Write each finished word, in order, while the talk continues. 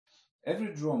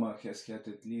Every drummer has had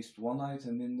at least one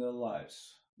item in their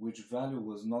lives, which value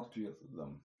was not clear to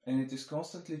them. And it is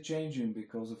constantly changing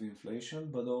because of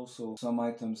inflation, but also some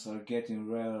items are getting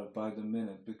rarer by the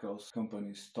minute because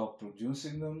companies stop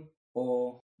producing them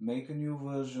or make a new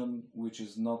version which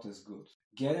is not as good.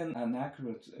 Getting an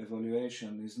accurate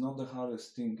evaluation is not the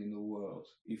hardest thing in the world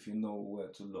if you know where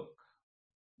to look.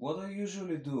 What I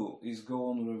usually do is go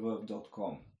on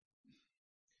reverb.com.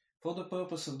 For the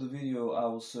purpose of the video, I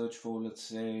will search for, let's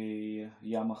say,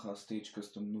 Yamaha Stage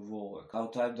Custom Nouveau. I'll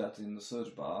type that in the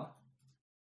search bar.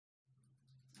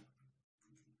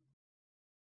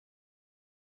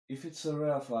 If it's a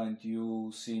rare find,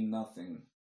 you see nothing,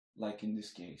 like in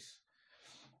this case.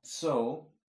 So,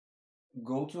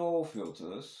 go to all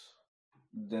filters,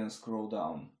 then scroll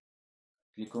down.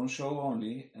 Click on Show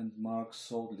Only and mark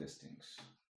Sold Listings.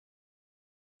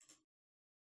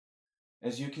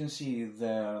 As you can see,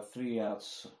 there are 3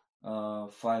 ads,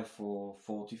 5 for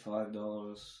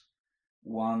 $45,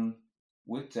 1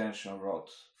 with tension rod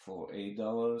for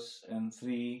 $8, and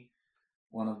 3,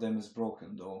 one of them is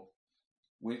broken though,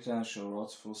 with tension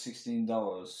rods for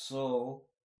 $16. So,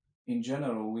 in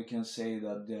general, we can say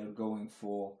that they're going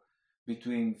for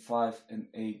between $5 and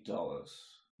 $8.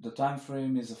 The time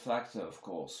frame is a factor, of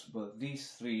course, but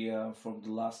these 3 are from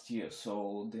the last year,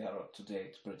 so they are up to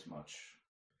date pretty much.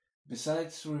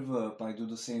 Besides Reverb, I do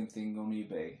the same thing on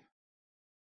eBay.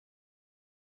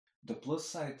 The plus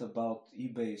side about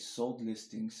eBay's sold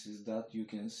listings is that you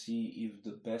can see if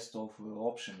the best offer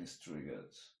option is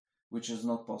triggered, which is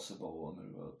not possible on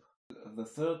Reverb. The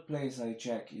third place I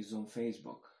check is on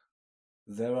Facebook.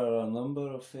 There are a number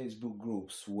of Facebook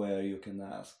groups where you can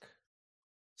ask.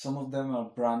 Some of them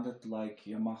are branded like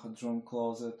Yamaha Drum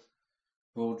Closet,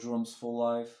 Pro Drums for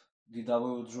Life,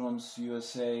 DW Drums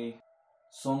USA,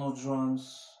 Sono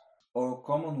Drums, or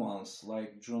common ones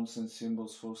like Drums and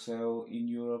Cymbals for Sale in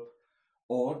Europe,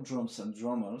 or Drums and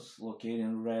Drummers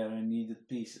locating rare and needed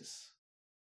pieces.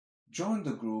 Join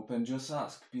the group and just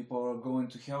ask, people are going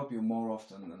to help you more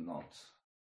often than not.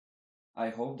 I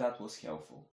hope that was helpful.